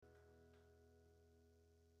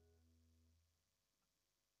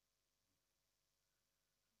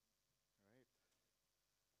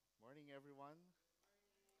everyone.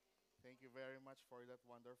 Thank you very much for that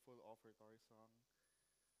wonderful offertory song,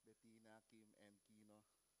 Bettina, Kim, and Kino.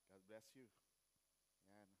 God bless you.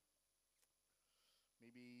 And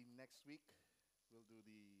maybe next week we'll do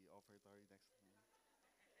the offertory next week.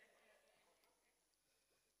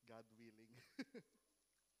 God willing.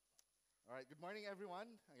 All right. Good morning,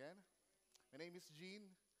 everyone. Again, my name is Gene,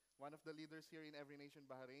 one of the leaders here in Every Nation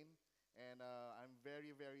Bahrain, and I'm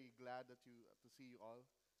very, very glad to see you all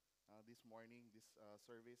this morning, this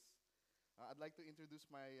service. I'd like to introduce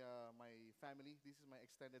my family. This is my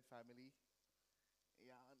extended family.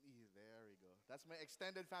 Yeah, there we go. That's my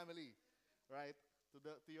extended family, right?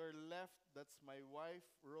 To your left, that's my wife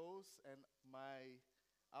Rose and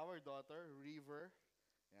our daughter River,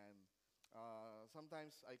 and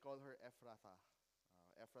sometimes I call her Ephratha.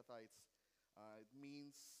 Ephratha, it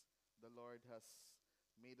means the Lord has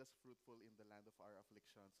made us fruitful in the land of our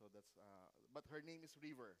affliction. So but her name is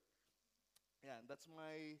River. Yeah, and that's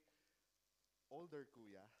my older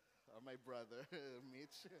kuya, my brother,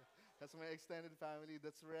 Mitch. That's my extended family.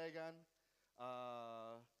 That's Regan,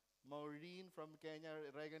 uh, Maureen from Kenya,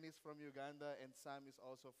 Regan is from Uganda, and Sam is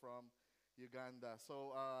also from Uganda.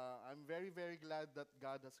 So I'm very, very glad that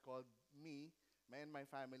God has called me and my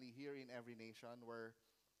family here in Every Nation where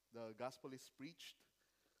the gospel is preached.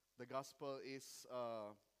 The gospel is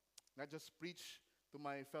not just preached to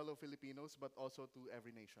my fellow Filipinos, but also to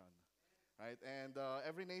every nation. Right? And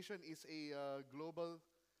Every Nation is a global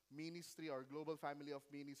ministry or global family of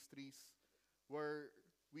ministries where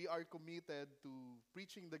we are committed to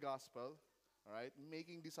preaching the gospel, all right,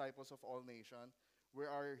 making disciples of all nations. We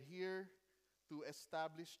are here to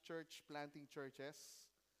establish church planting churches.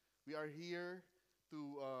 We are here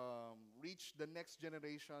to reach the next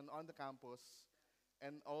generation on the campus.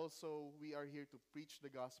 And also, we are here to preach the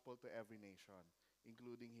gospel to every nation,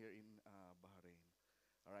 including here in Bahrain.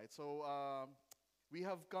 All right, so we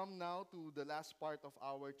have come now to the last part of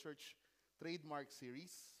our church trademark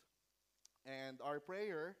series. And our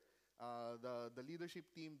prayer, the leadership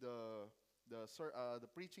team, the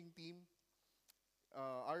preaching team,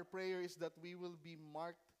 our prayer is that we will be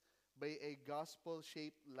marked by a gospel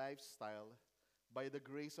shaped lifestyle by the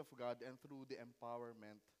grace of God and through the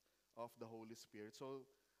empowerment of the Holy Spirit. So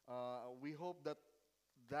we hope that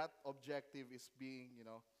that objective is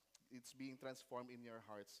it's being transformed in your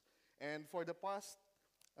hearts. And for the past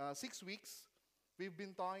 6 weeks, we've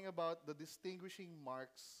been talking about the distinguishing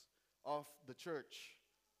marks of the church.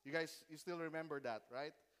 You still remember that,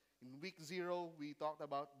 right? In week 0, we talked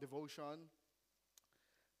about devotion.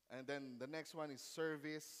 And then the next one is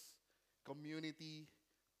service, community,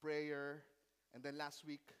 prayer. And then last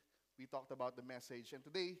week, we talked about the message. And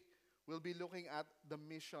today, we'll be looking at the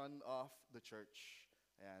mission of the church.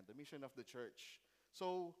 And the mission of the church.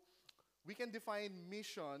 So, we can define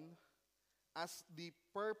mission as the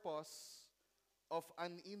purpose of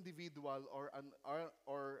an individual or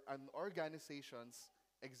an organization's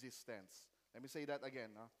existence. Let me say that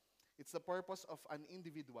again. It's the purpose of an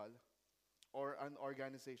individual or an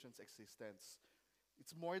organization's existence.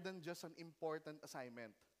 It's more than just an important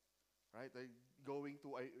assignment, right?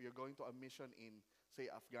 You're going to a mission in, say,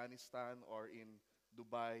 Afghanistan or in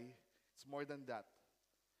Dubai. It's more than that.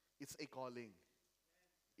 It's a calling.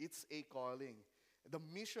 It's a calling. The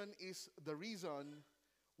mission is the reason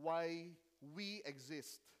why we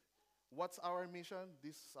exist. What's our mission?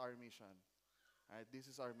 This is our mission. Right? This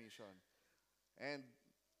is our mission. And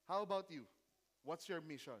how about you? What's your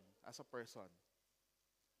mission as a person?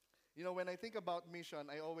 When I think about mission,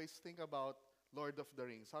 I always think about Lord of the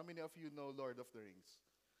Rings. How many of you know Lord of the Rings?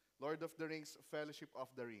 Lord of the Rings, Fellowship of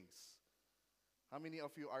the Rings. How many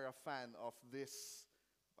of you are a fan of this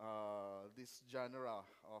genre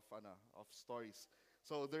of stories?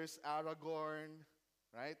 So there's Aragorn,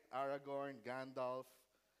 right? Aragorn, Gandalf,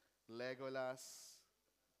 Legolas,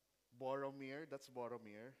 Boromir. That's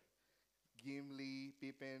Boromir. Gimli,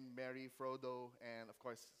 Pippin, Merry, Frodo, and of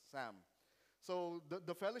course Sam. So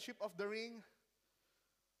the Fellowship of the Ring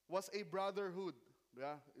was a brotherhood.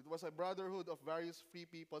 Yeah, it was a brotherhood of various free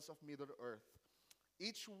peoples of Middle Earth.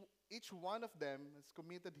 Each one of them has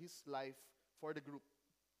committed his life for the group,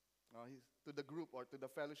 to the group or to the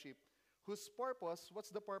fellowship, whose purpose, what's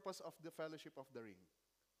the purpose of the Fellowship of the Ring?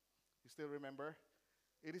 You still remember?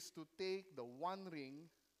 It is to take the One Ring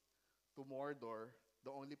to Mordor, the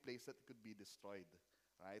only place that it could be destroyed.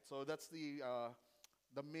 Right? So that's the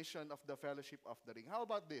mission of the Fellowship of the Ring. How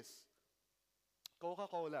about this?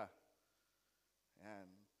 Coca-Cola. And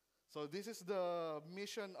so this is the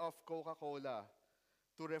mission of Coca-Cola: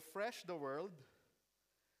 to refresh the world,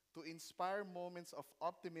 to inspire moments of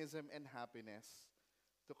optimism and happiness,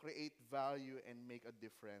 to create value and make a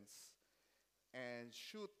difference. and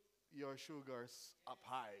shoot your sugars up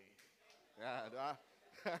high. Yeah, diba?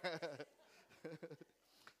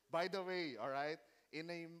 By the way, all right, in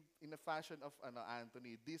a fashion of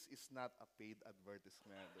Anthony, this is not a paid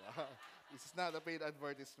advertisement. This is not a paid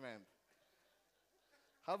advertisement.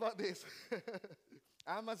 How about this?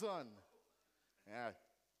 Amazon. Yeah.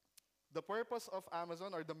 The purpose of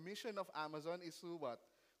Amazon or the mission of Amazon is to what?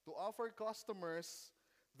 To offer customers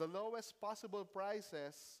the lowest possible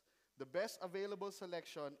prices, the best available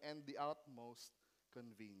selection, and the utmost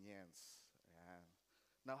convenience. Ayan.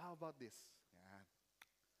 Now, how about this? Ayan.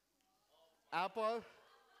 Apple,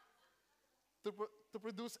 to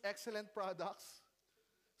produce excellent products.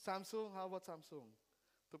 Samsung, how about Samsung?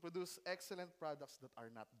 To produce excellent products that are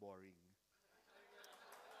not boring.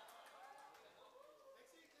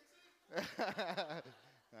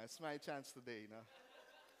 That's my chance today, no?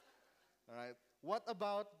 All right. What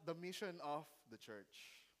about the mission of the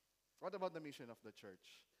church? What about the mission of the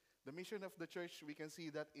church? The mission of the church, we can see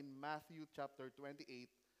that in Matthew chapter 28,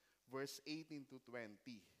 verse 18 to 20.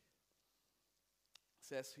 It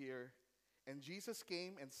says here, "And Jesus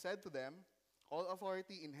came and said to them, all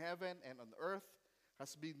authority in heaven and on earth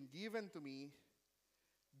has been given to me.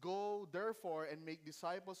 Go therefore and make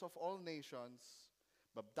disciples of all nations,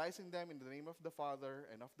 baptizing them in the name of the Father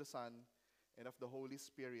and of the Son and of the Holy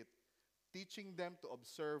Spirit, teaching them to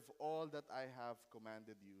observe all that I have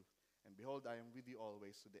commanded you. And behold, I am with you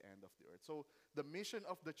always to the end of the earth." So the mission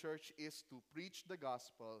of the church is to preach the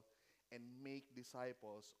gospel and make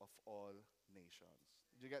disciples of all nations.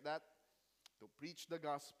 Did you get that? To preach the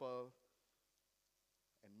gospel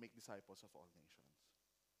and make disciples of all nations.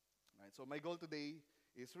 All right, so my goal today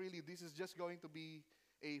is really, this is just going to be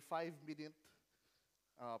a 5-minute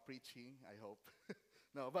preaching, I hope.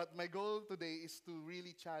 No, but my goal today is to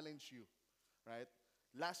really challenge you, right?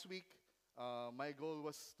 Last week, my goal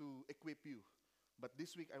was to equip you. But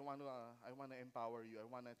this week, I want to empower you. I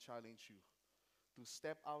want to challenge you to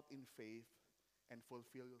step out in faith and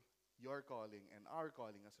fulfill your calling and our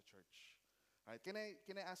calling as a church. All right,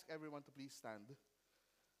 can I ask everyone to please stand?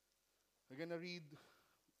 We're going to read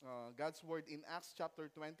God's word in Acts chapter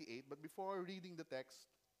 28. But before reading the text,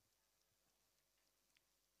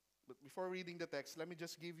 let me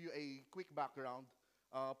just give you a quick background.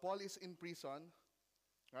 Paul is in prison,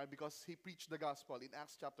 right, because he preached the gospel in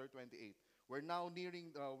Acts chapter 28. We're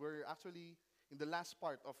actually in the last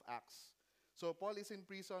part of Acts. So Paul is in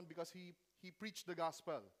prison because he preached the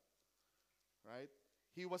gospel, right?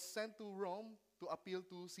 He was sent to Rome to appeal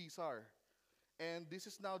to Caesar. And this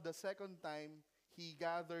is now the second time he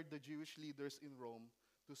gathered the Jewish leaders in Rome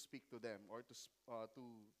to speak to them or to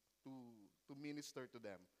minister to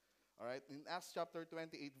them. All right, in Acts chapter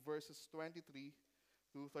 28, verses 23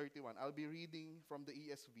 to 31. I'll be reading from the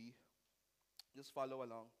ESV. Just follow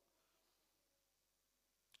along.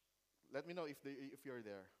 Let me know if you're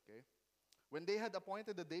there, okay? "When they had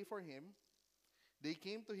appointed a day for him, they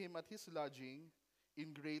came to him at his lodging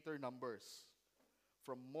in greater numbers.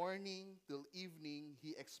 From morning till evening,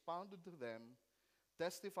 he expounded to them,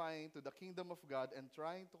 testifying to the kingdom of God and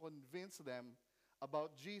trying to convince them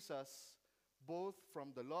about Jesus, both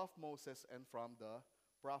from the law of Moses and from the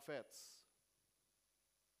prophets.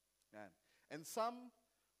 Yan. And some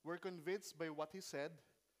were convinced by what he said,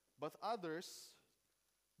 but others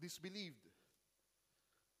disbelieved.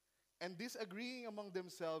 And disagreeing among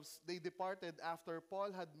themselves, they departed after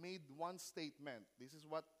Paul had made one statement." This is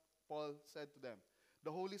what Paul said to them.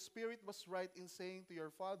 "The Holy Spirit was right in saying to your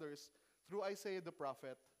fathers, through Isaiah the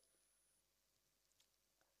prophet,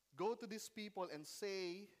 'Go to these people and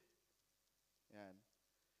say,' yan,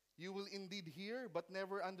 'you will indeed hear but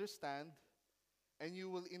never understand, and you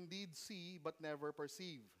will indeed see but never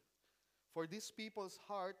perceive. For these people's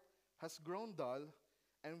heart has grown dull,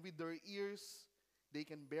 and with their ears they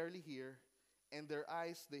can barely hear, and their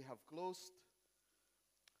eyes they have closed,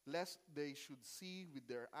 lest they should see with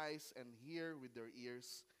their eyes and hear with their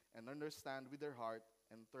ears and understand with their heart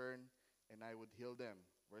and turn, and I would heal them.'"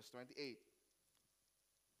 Verse 28.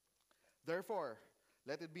 "Therefore,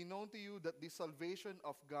 let it be known to you that the salvation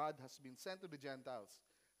of God has been sent to the Gentiles.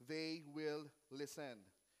 They will listen."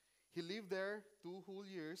 He lived there 2 whole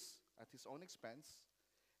years at his own expense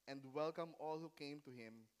and welcomed all who came to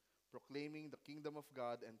him, proclaiming the kingdom of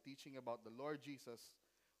God and teaching about the Lord Jesus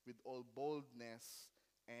with all boldness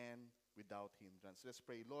and without hindrance. Let's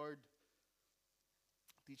pray. Lord,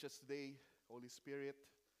 teach us today, Holy Spirit,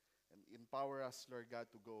 and empower us, Lord God,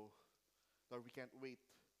 to go. Lord, we can't wait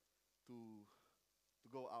to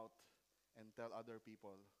go out and tell other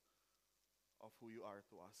people of who you are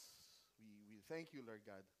to us. We thank you, Lord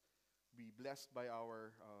God. Be blessed by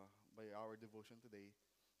our devotion today.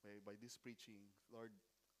 by this preaching. Lord,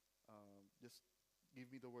 just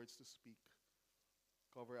give me the words to speak.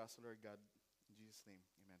 Cover us, Lord God. In Jesus' name,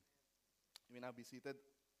 amen. You may now be seated.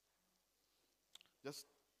 Just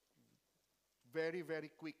very, very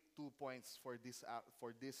quick 2 points for this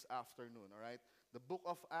afternoon, all right? The book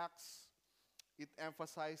of Acts, it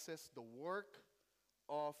emphasizes the work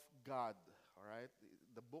of God, all right?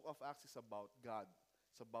 The book of Acts is about God.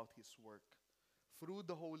 It's about His work through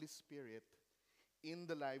the Holy Spirit in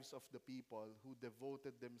the lives of the people who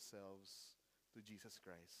devoted themselves to Jesus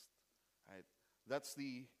Christ, right? That's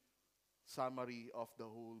the summary of the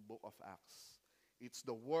whole book of Acts. It's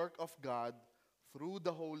the work of God through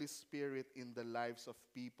the Holy Spirit in the lives of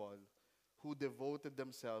people who devoted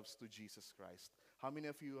themselves to Jesus Christ. How many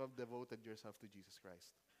of you have devoted yourself to Jesus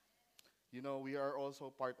Christ? You know, we are also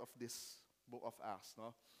part of this book of Acts,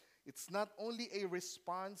 no? It's not only a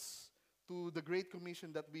response to the Great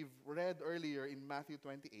Commission that we've read earlier in Matthew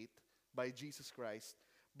 28 by Jesus Christ,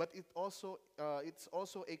 but it's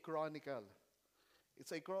also a chronicle.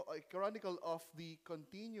 It's a chronicle of the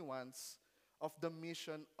continuance of the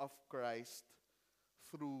mission of Christ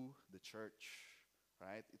through the church,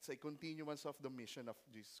 right? It's a continuance of the mission of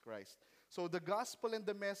Jesus Christ. So the gospel and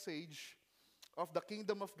the message of the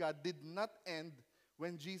kingdom of God did not end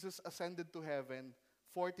when Jesus ascended to heaven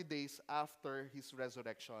 40 days after his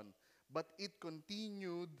resurrection, but it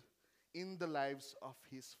continued in the lives of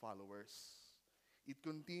his followers. It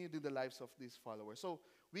continued in the lives of these followers. So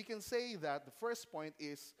we can say that the first point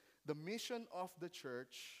is the mission of the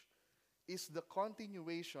church is the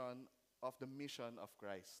continuation of the mission of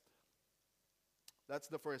Christ. That's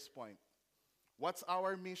the first point. What's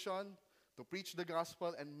our mission? To preach the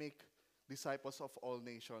gospel and make disciples of all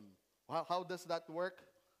nations. How does that work?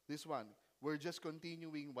 This one. We're just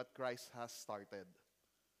continuing what Christ has started.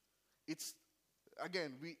 It's,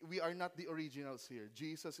 again, we are not the originals here.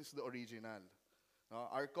 Jesus is the original.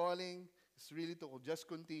 Our calling is really to just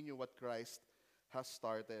continue what Christ has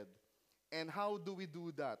started. And how do we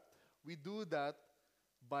do that? We do that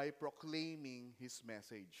by proclaiming His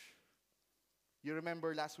message. You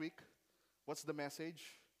remember last week? What's the message?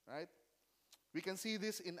 Right? We can see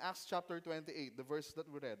this in Acts chapter 28, the verse that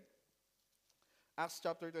we read. Acts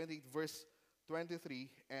chapter 28, verse 23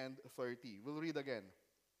 and 30. We'll read again.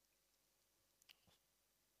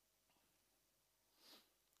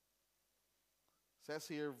 Says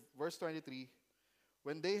here, verse 23,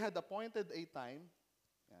 when they had appointed a time,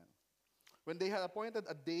 when they had appointed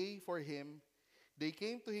a day for him, they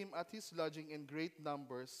came to him at his lodging in great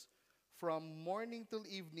numbers. From morning till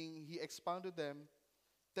evening, he expounded them,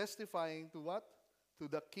 testifying to what? To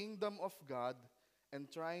the kingdom of God, and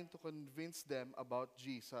trying to convince them about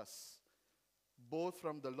Jesus, both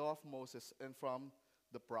from the law of Moses and from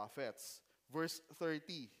the prophets. Verse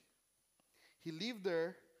 30, he lived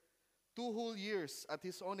there 2 whole years at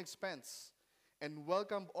his own expense, and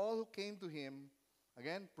welcomed all who came to him,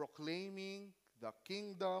 again, proclaiming the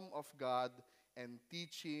kingdom of God and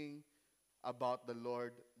teaching about the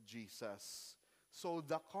Lord Jesus. So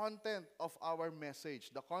the content of our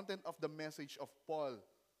message, the content of the message of Paul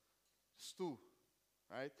is 2,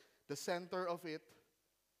 right? The center of it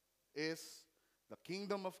is the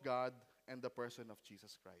kingdom of God and the person of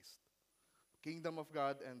Jesus Christ. Kingdom of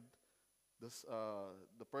God and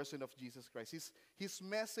the person of Jesus Christ. His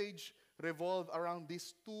message revolved around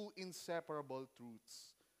these 2 inseparable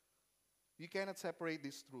truths. You cannot separate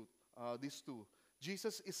these two.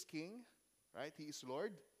 Jesus is King, right? He is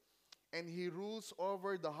Lord. And He rules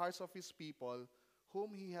over the hearts of His people,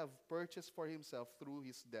 whom He have purchased for Himself through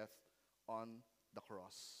His death on the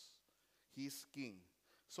cross. He is King.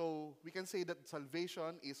 So we can say that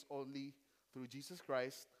salvation is only through Jesus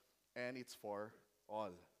Christ, and it's for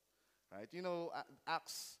all. Right? You know,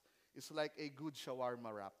 Acts is like a good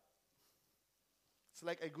shawarma wrap. It's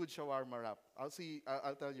like a good shawarma wrap.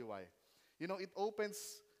 I'll tell you why. You know, it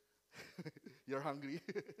opens, you're hungry.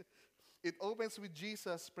 It opens with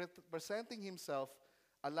Jesus presenting Himself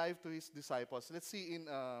alive to His disciples. Let's see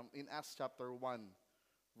in Acts chapter 1,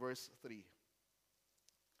 verse 3.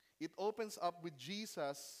 It opens up with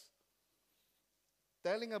Jesus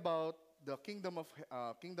telling about the kingdom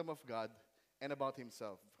of God and about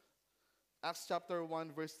Himself. Acts chapter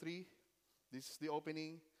 1, verse 3. This is the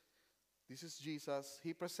opening. This is Jesus.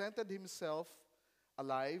 He presented Himself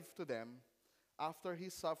alive to them after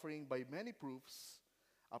His suffering by many proofs,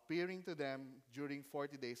 appearing to them during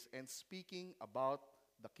 40 days and speaking about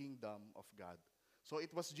the kingdom of God. So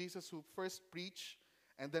it was Jesus who first preached,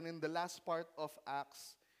 and then in the last part of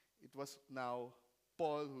Acts, it was now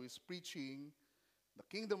Paul who is preaching the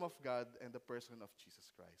kingdom of God and the person of Jesus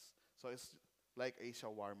Christ. So it's like a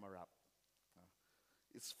shawarma wrap.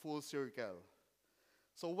 It's full circle.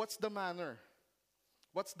 So what's the manner?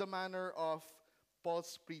 What's the manner of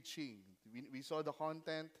Paul's preaching? We saw the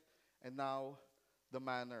content and now the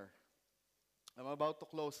manner. I'm about to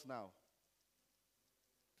close now.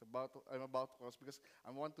 I'm about to close because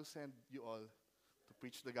I want to send you all to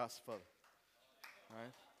preach the gospel.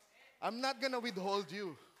 Right? I'm not gonna withhold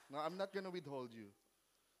you. No, I'm not gonna withhold you.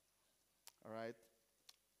 All right.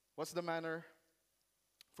 What's the manner?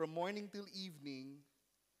 From morning till evening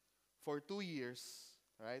for 2 years.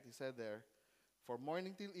 Right? He said there. For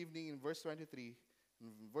morning till evening in verse 23.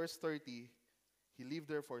 In verse 30, he lived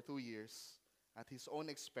there for 2 years at his own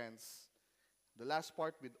expense. The last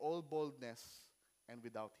part with all boldness and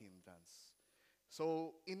without hindrance.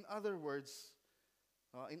 So, in other words,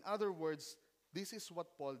 this is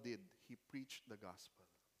what Paul did. He preached the gospel.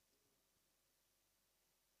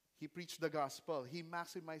 He preached the gospel. He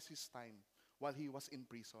maximized his time while he was in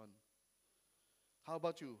prison. How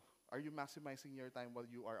about you? Are you maximizing your time while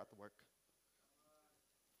you are at work?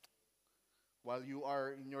 While you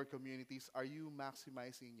are in your communities, are you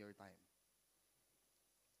maximizing your time?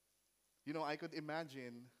 You know, I could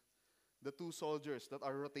imagine the two soldiers that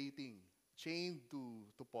are rotating, chained to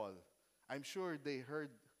Paul. I'm sure they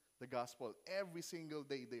heard the gospel. Every single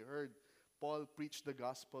day they heard Paul preach the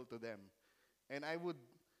gospel to them. And I would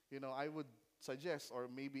suggest, or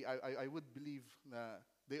maybe I would believe that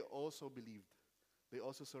they also believed. They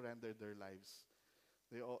also surrendered their lives.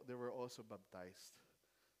 They were also baptized.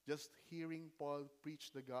 Just hearing Paul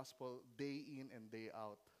preach the gospel day in and day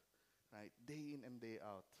out. Right? Day in and day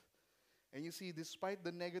out. And you see, despite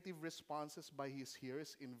the negative responses by his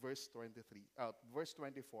hearers in verse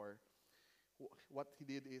 24, what he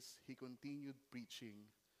did is he continued preaching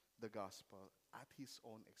the gospel at his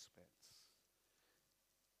own expense.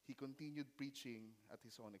 He continued preaching at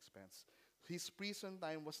his own expense. His prison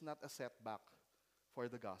time was not a setback for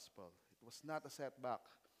the gospel. It was not a setback.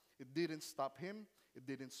 It didn't stop him. It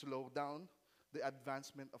didn't slow down the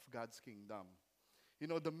advancement of God's kingdom. You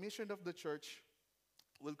know, the mission of the church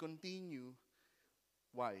will continue.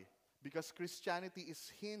 Why? Because Christianity is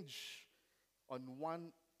hinged on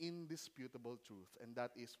one indisputable truth, and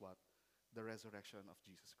that is what? The resurrection of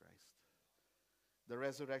Jesus Christ. The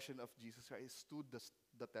resurrection of Jesus Christ stood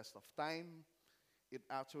the test of time. It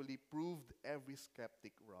actually proved every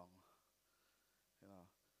skeptic wrong. You know,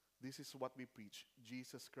 this is what we preach.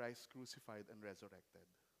 Jesus Christ crucified and resurrected.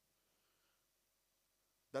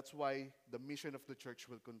 That's why the mission of the church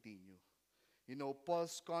will continue. You know,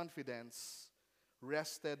 Paul's confidence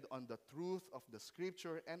rested on the truth of the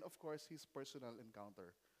scripture and, of course, his personal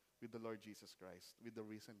encounter with the Lord Jesus Christ, with the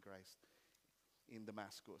risen Christ in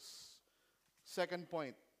Damascus. Second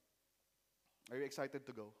point. Are you excited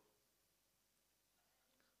to go?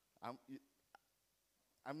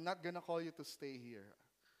 I'm not going to call you to stay here.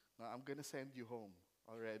 No, I'm going to send you home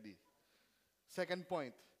already. Second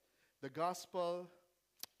point. The gospel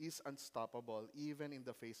is unstoppable even in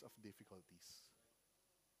the face of difficulties.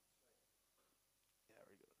 There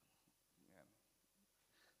we go. Ayan.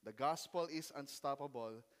 The gospel is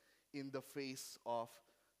unstoppable in the face of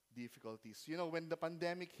difficulties. You know, when the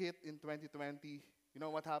pandemic hit in 2020, you know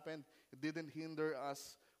what happened? It didn't hinder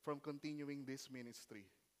us from continuing this ministry.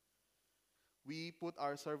 We put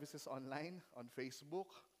our services online on Facebook,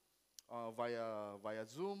 via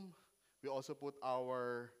Zoom. We also put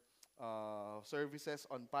our services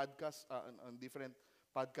on podcasts, on different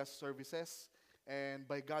podcast services. And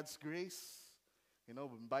by God's grace, you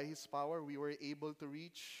know, by His power, we were able to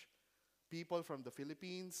reach people from the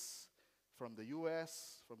Philippines, from the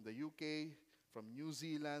US, from the UK, from New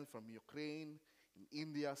Zealand, from Ukraine, in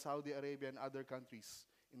India, Saudi Arabia, and other countries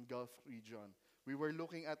in Gulf region. We were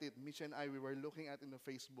looking at it, Mitch and I, we were looking at it in the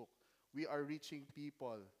Facebook. We are reaching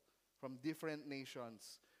people from different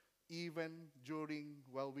nations, even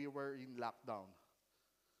while we were in lockdown.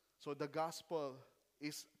 So the gospel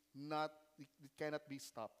is not, it cannot be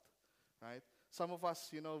stopped, right? Some of us,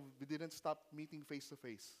 you know, we didn't stop meeting face to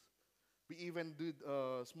face. We even did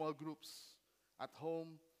small groups at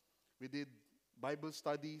home. We did Bible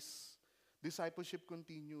studies. Discipleship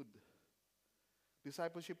continued.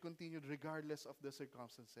 Discipleship continued regardless of the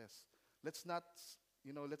circumstances. Let's not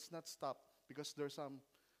stop because there's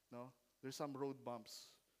some road bumps.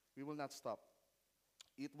 We will not stop.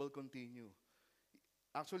 It will continue.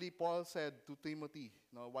 Actually, Paul said to Timothy,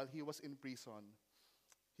 while he was in prison,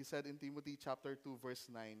 he said in Timothy chapter 2, verse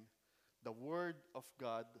 9, the word of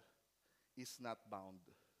God is not bound.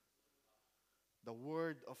 The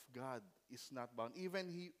word of God is not bound.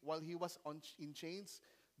 Even while he was in chains,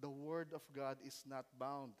 the word of God is not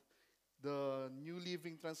bound. The New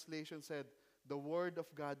Living Translation said, the word of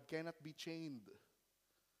God cannot be chained.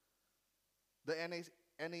 The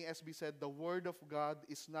NASB said, the word of God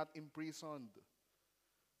is not imprisoned.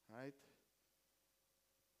 Right?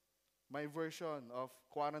 My version of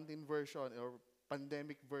quarantine version or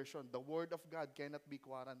pandemic version, the word of God cannot be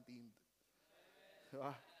quarantined.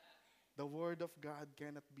 The word of God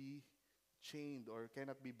cannot be chained or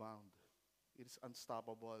cannot be bound. It is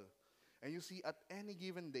unstoppable. And you see, at any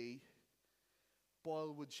given day,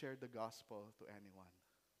 Paul would share the gospel to anyone.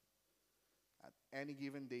 At any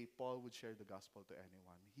given day, Paul would share the gospel to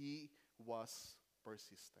anyone. He was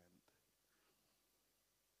persistent.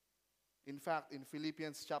 In fact, in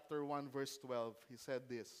Philippians chapter 1, verse 12, he said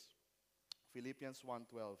this. Philippians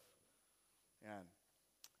 1:12. Yan.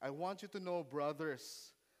 I want you to know,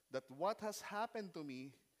 brothers, that what has happened to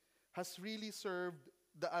me has really served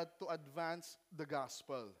to advance the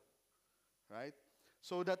gospel. Right?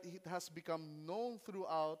 So that it has become known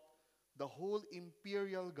throughout the whole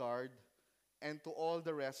imperial guard and to all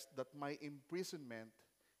the rest that my imprisonment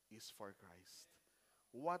is for Christ.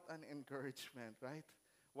 What an encouragement, right?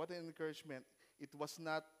 What an encouragement. It was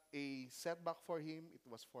not a setback for him, it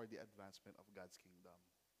was for the advancement of God's kingdom.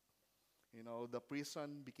 You know, the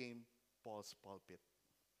prison became Paul's pulpit.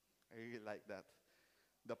 I really like that.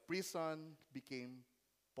 The prison became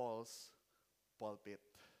Paul's pulpit.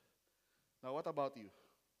 Now, what about you?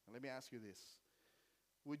 Let me ask you this.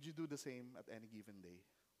 Would you do the same at any given day?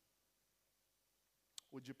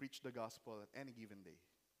 Would you preach the gospel at any given day?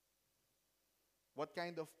 What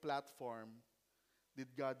kind of platform did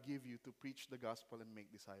God give you to preach the gospel and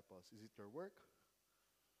make disciples? Is it your work?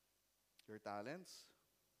 Your talents?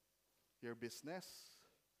 Your business?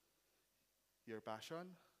 Your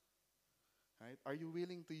passion? Right? Are you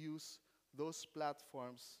willing to use those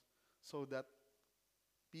platforms so that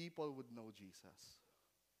people would know Jesus?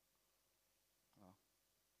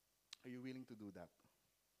 Are you willing to do that?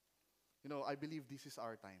 You know, I believe this is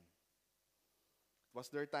our time. It was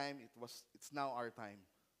their time, it's now our time.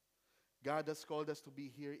 God has called us to be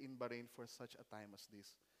here in Bahrain for such a time as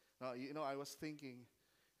this. Now, you know, I was thinking,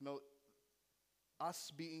 you know,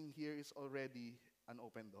 us being here is already an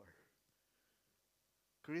open door.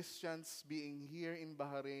 Christians being here in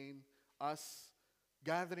Bahrain, us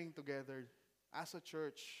gathering together as a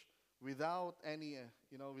church without any,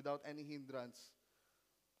 without any hindrance,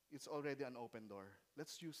 it's already an open door.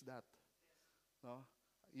 Let's use that. No?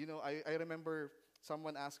 You know, I remember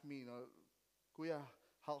someone asked me, Kuya,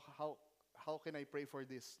 how can I pray for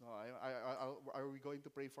this? No, are we going to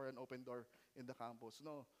pray for an open door in the campus?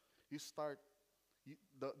 No, you start.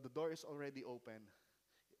 The door is already open.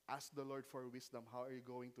 Ask the Lord for wisdom. How are you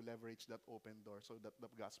going to leverage that open door so that the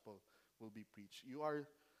gospel will be preached? You are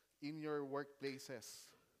in your workplaces.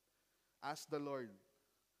 Ask the Lord.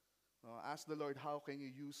 Ask the Lord, how can you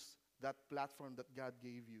use that platform that God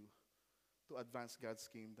gave you to advance God's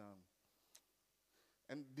kingdom?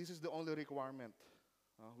 And this is the only requirement.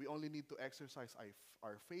 We only need to exercise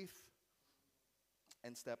our faith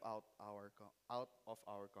and step out of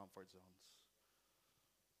our comfort zones.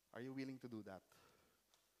 Are you willing to do that?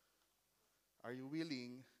 Are you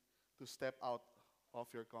willing to step out of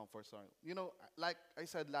your comfort zone? You know, like I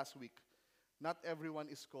said last week, not everyone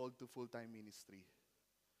is called to full-time ministry.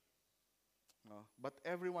 But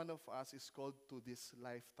every one of us is called to this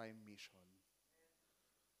lifetime mission.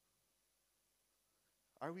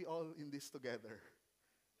 Are we all in this together?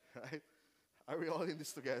 Right? Are we all in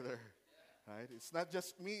this together? Right? It's not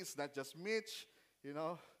just me, it's not just Mitch,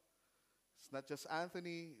 It's not just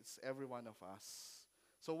Anthony, it's every one of us.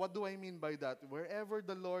 So what do I mean by that? Wherever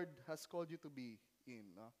the Lord has called you to be in,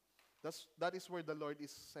 that is where the Lord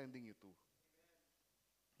is sending you to.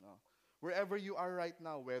 Wherever you are right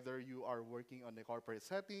now, whether you are working on a corporate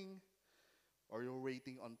setting, or you're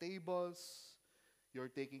waiting on tables, you're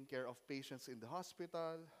taking care of patients in the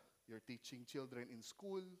hospital, you're teaching children in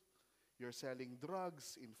school, you're selling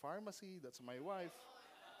drugs in pharmacy, that's my wife.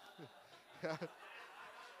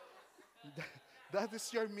 That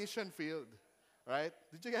is your mission field, right?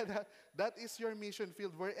 Did you get that? That is your mission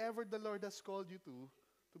field. Wherever the Lord has called you to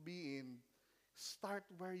be in, start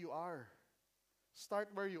where you are. Start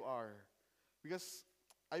where you are. Because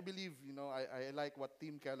I believe, I like what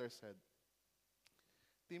Tim Keller said.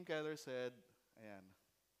 Tim Keller said, ayan,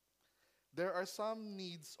 there are some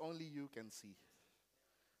needs only you can see.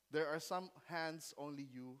 There are some hands only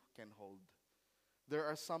you can hold. There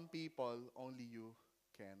are some people only you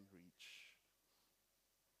can reach.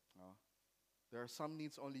 There are some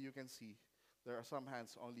needs only you can see. There are some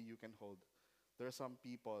hands only you can hold. There are some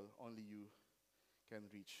people only you can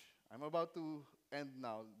reach. I'm about to end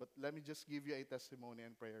now, but let me just give you a testimony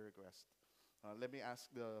and prayer request. Let me ask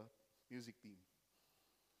the music team.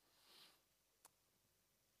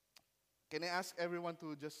 Can I ask everyone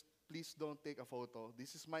to just please don't take a photo?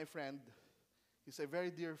 This is my friend. He's a very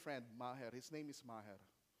dear friend, Maher. His name is Maher.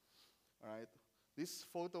 All right. This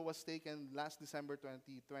photo was taken last December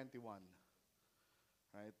 2021.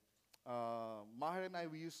 Right. Maher and I,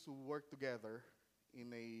 we used to work together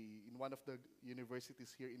in one of the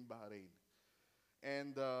universities here in Bahrain,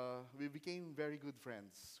 and we became very good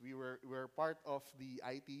friends. We were part of the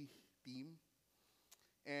IT team,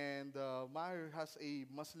 and Maher has a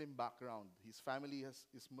Muslim background. His family has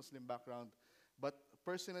is Muslim background, but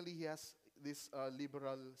personally he has this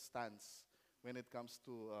liberal stance when it comes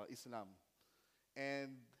to Islam,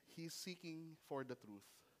 and he's seeking for the truth.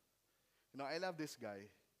 I love this guy.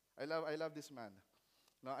 I love this man.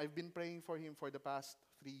 Now, I've been praying for him for the past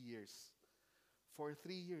 3 years. For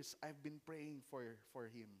 3 years, I've been praying for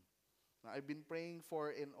him. Now, I've been praying for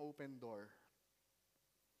an open door.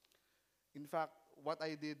 In fact, what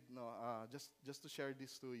I did, no, just to share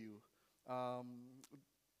this to you, um,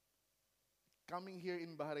 coming here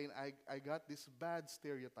in Bahrain, I got this bad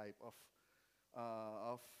stereotype of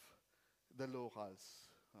the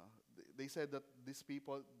locals. They said that these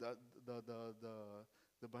people, the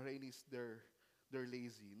Bahrainis, they're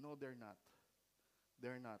lazy. No, they're not.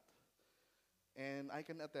 They're not. And I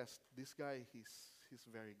can attest, this guy, he's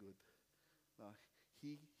very good. Uh,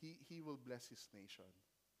 he will bless his nation.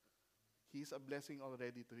 He's a blessing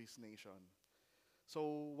already to his nation.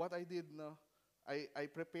 So what I did, no, I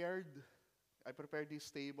prepared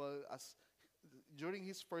this table as during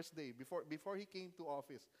his first day, before he came to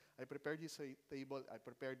office. I prepared his table. I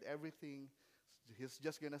prepared everything. He's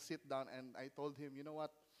just gonna sit down, and I told him, you know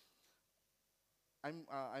what?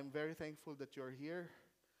 I'm very thankful that you're here.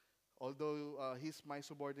 Although he's my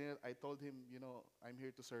subordinate, I told him, I'm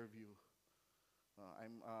here to serve you.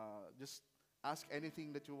 I'm just ask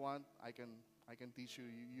anything that you want. I can teach you.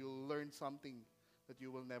 You'll learn something that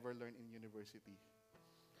you will never learn in university.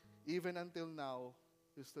 Even until now,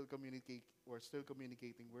 we're still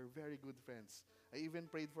communicating. We're very good friends. I even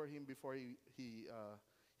prayed for him before he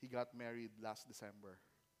got married last December.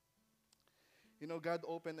 God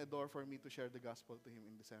opened a door for me to share the gospel to him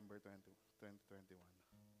in December 2021.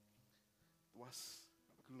 It was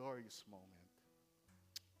a glorious moment.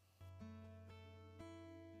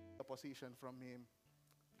 A position from him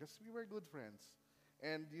because we were good friends.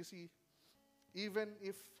 And you see, even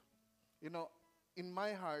if, in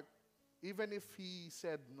my heart, even if he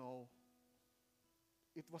said no,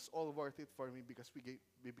 it was all worth it for me because we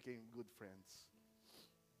became good friends.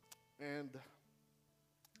 And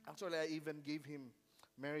actually, I even gave him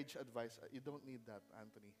marriage advice. You don't need that,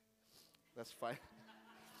 Anthony. That's fine.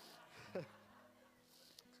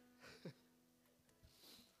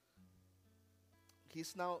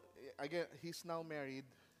 He's now married,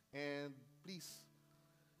 and please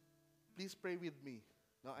pray with me.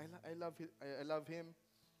 No, I love him.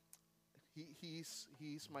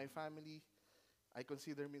 He's my family. I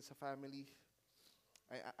consider him as a family.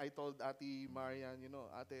 I told Ate Marian,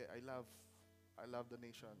 Ate, I love the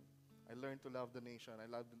nation. I learned to love the nation. I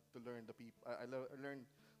love to learn the people. I learned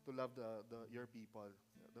to love your people,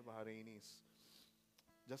 the Bahrainis.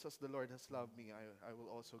 Just as the Lord has loved me, I will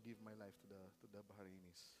also give my life to the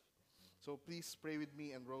Bahrainis. So please pray with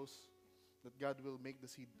me and Rose that God will make the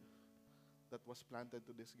seed that was planted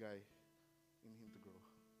to this guy in him to grow.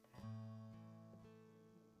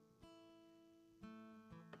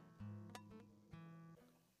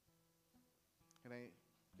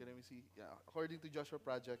 Can I see? Yeah, according to Joshua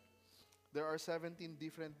Project, there are 17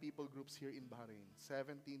 different people groups here in Bahrain.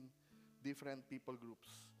 17 different people groups.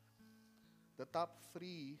 The top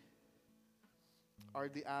three are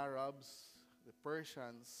the Arabs, the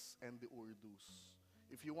Persians, and the Urdus.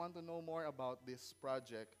 If you want to know more about this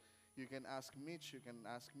project, you can ask Mitch, you can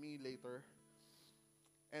ask me later.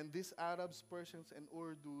 And these Arabs, Persians, and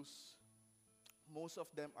Urdus, most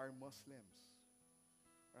of them are Muslims,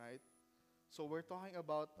 right? So we're talking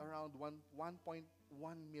about around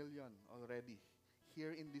 1.1 million already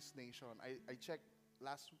here in this nation. I checked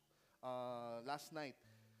last night.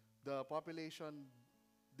 The population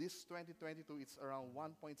this 2022, it's around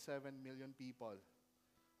 1.7 million people,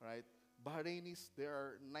 right? Bahrainis, there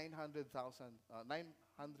are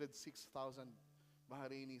 906,000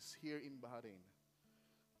 Bahrainis here in Bahrain.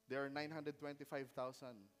 There are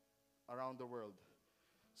 925,000 around the world.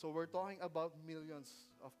 So we're talking about millions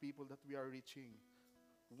of people that we are reaching.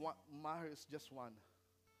 Maher is just one.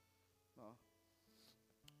 No?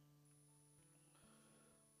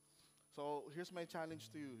 So here's my challenge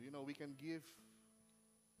to you. We can give,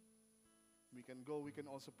 we can go, we can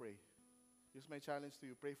also pray. Here's my challenge to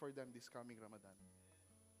you. Pray for them this coming Ramadan.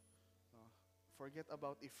 No? Forget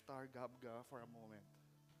about iftar, gabga for a moment.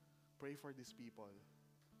 Pray for these people.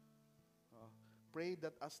 Uh, Pray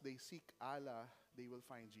that as they seek Allah, they will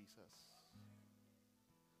find Jesus.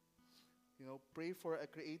 Pray for a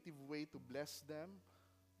creative way to bless them.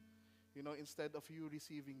 Instead of you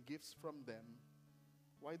receiving gifts from them,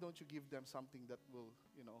 why don't you give them something that will,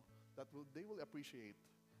 they will appreciate.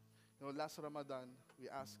 Last Ramadan, we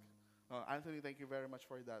asked, Anthony, thank you very much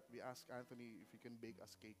for that. We asked Anthony if he can bake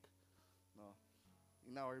us cake. No.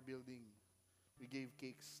 In our building, we gave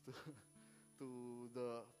cakes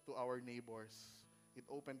to our neighbors. It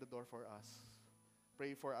opened the door for us.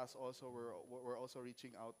 Pray for us also. We're also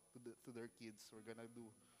reaching out to their kids. We're gonna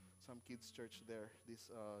do some kids church there this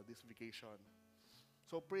vacation.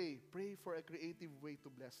 So pray for a creative way to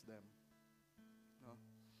bless them. No?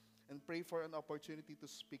 And pray for an opportunity to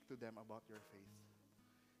speak to them about your faith.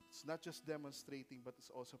 It's not just demonstrating, but it's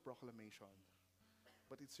also proclamation.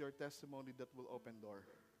 But it's your testimony that will open door.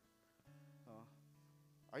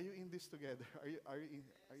 Are you in this together? Are you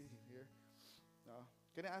here?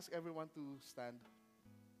 Can I ask everyone to stand?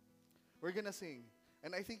 We're gonna sing,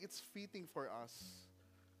 and I think it's fitting for us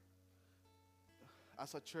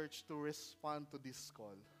as a church to respond to this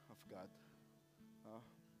call of God.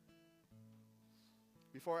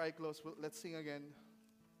 Before I close, let's sing again,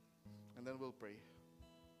 and then we'll pray.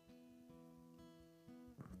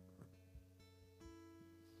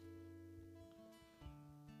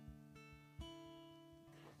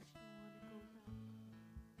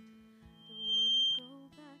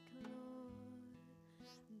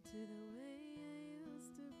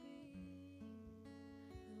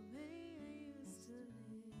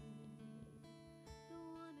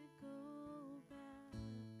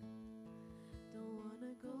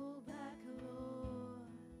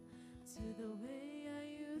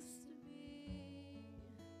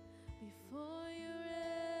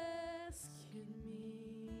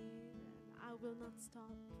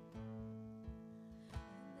 Stop.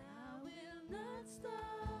 And I will not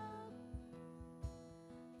stop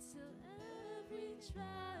till every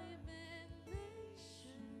tribe and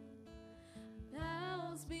nation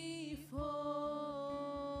bows before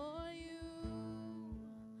you.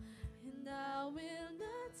 And I will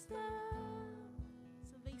not stop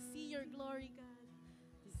so they see your glory, God.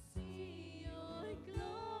 To see your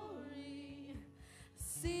glory,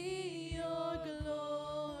 see your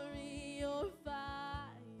glory, your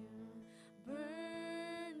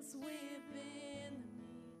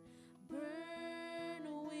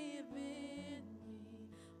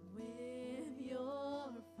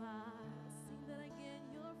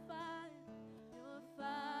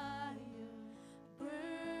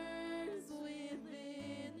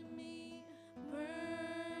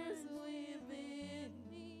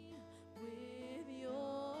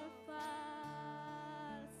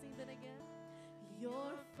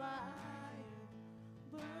your fire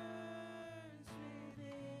burns within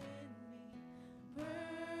me,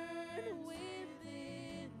 burn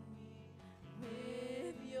within me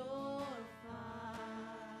with your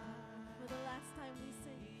fire. For the last time we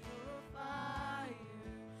sing, your fire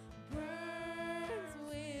burns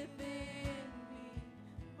within me,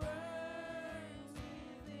 burns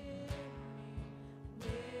within me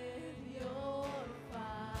with your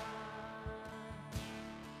fire.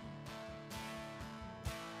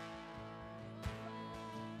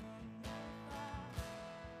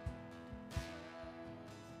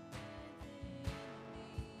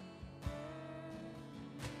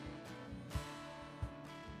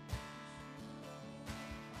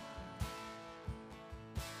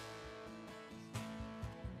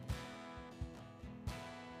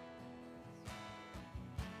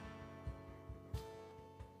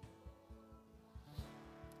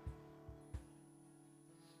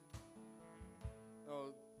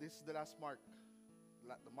 This is the last mark.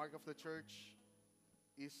 The mark of the church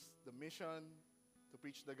is the mission to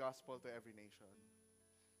preach the gospel to every nation.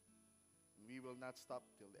 We will not stop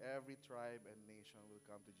till every tribe and nation will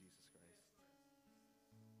come to Jesus Christ.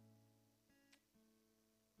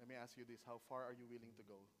 Let me ask you this. How far are you willing to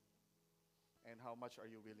go? And how much are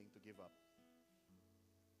you willing to give up?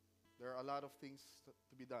 There are a lot of things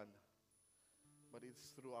to be done. But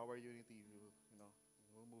it's through our unity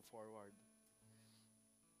we'll move forward.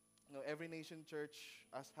 Every nation church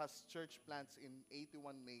has church plants in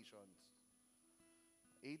 81 nations.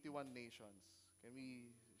 81 nations. Can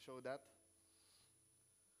we show that?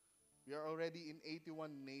 We are already in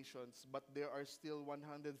 81 nations, but there are still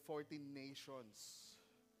 114 nations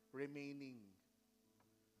remaining.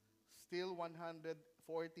 Still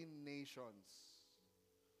 114 nations.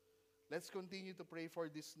 Let's continue to pray for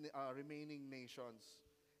these remaining nations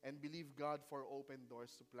and believe God for open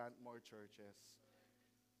doors to plant more churches.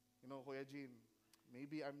 Kuya Jean,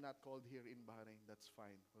 Maybe I'm not called here in Bahrain. That's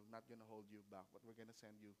fine. We're not going to hold you back, but we're going to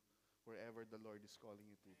send you wherever the Lord is calling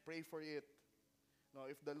you to. Pray for it. No,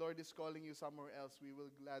 if the Lord is calling you somewhere else, we will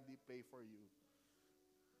gladly pray for you.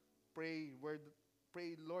 Pray,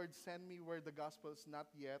 Lord, send me where the gospel is not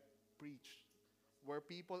yet preached, where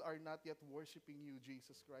people are not yet worshiping you,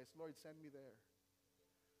 Jesus Christ. Lord, send me there.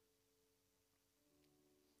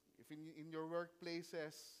 If in your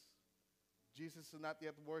workplaces, Jesus is not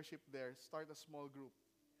yet worshipped there, start a small group.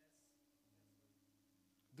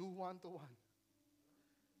 Do one-to-one.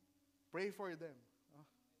 Pray for them.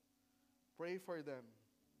 Pray for them.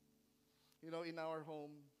 You know, in our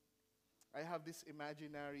home, I have this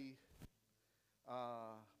imaginary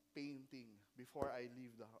painting. Before I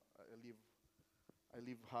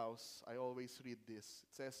leave house, I always read this.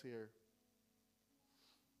 It says here,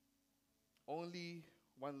 only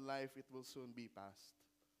one life it will soon be past.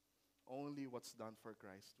 Only what's done for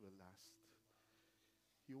Christ will last.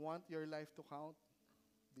 You want your life to count?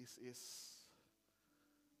 This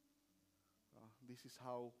is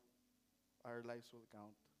how our lives will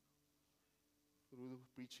count. Through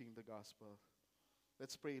preaching the gospel.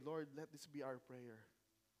 Let's pray. Lord, let this be our prayer.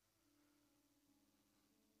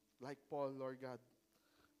 Like Paul, Lord God,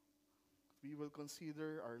 we will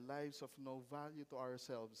consider our lives of no value to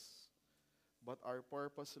ourselves. But our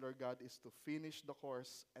purpose, Lord God, is to finish the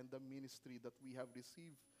course and the ministry that we have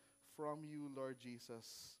received from you, Lord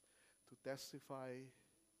Jesus, to testify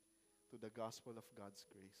to the gospel of God's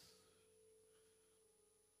grace.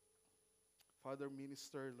 Father,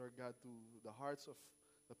 minister, Lord God, to the hearts of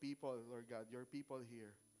the people, Lord God, your people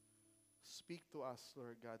here. Speak to us,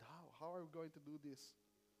 Lord God. How are we going to do this?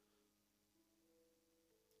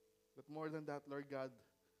 But more than that, Lord God,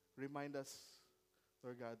 remind us,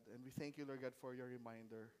 Lord God, and we thank you, Lord God, for your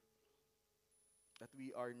reminder that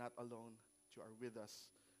we are not alone, that you are with us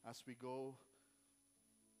as we go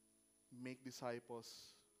make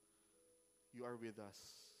disciples. You are with us,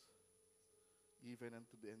 even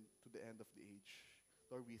unto the end of the age.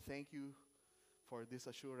 Lord, we thank you for this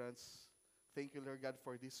assurance. Thank you, Lord God,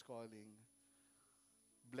 for this calling.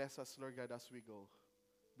 Bless us, Lord God, as we go.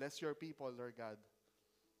 Bless your people, Lord God,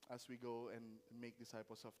 as we go and make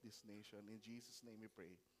disciples of this nation. In Jesus' name we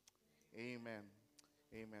pray. Amen.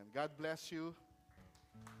 Amen. God bless you.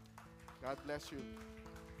 God bless you.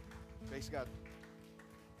 Praise God.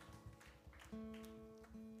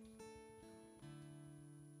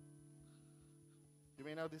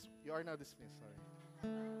 You are now dismissed.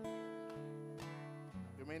 Sorry.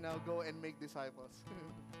 You may now go and make disciples.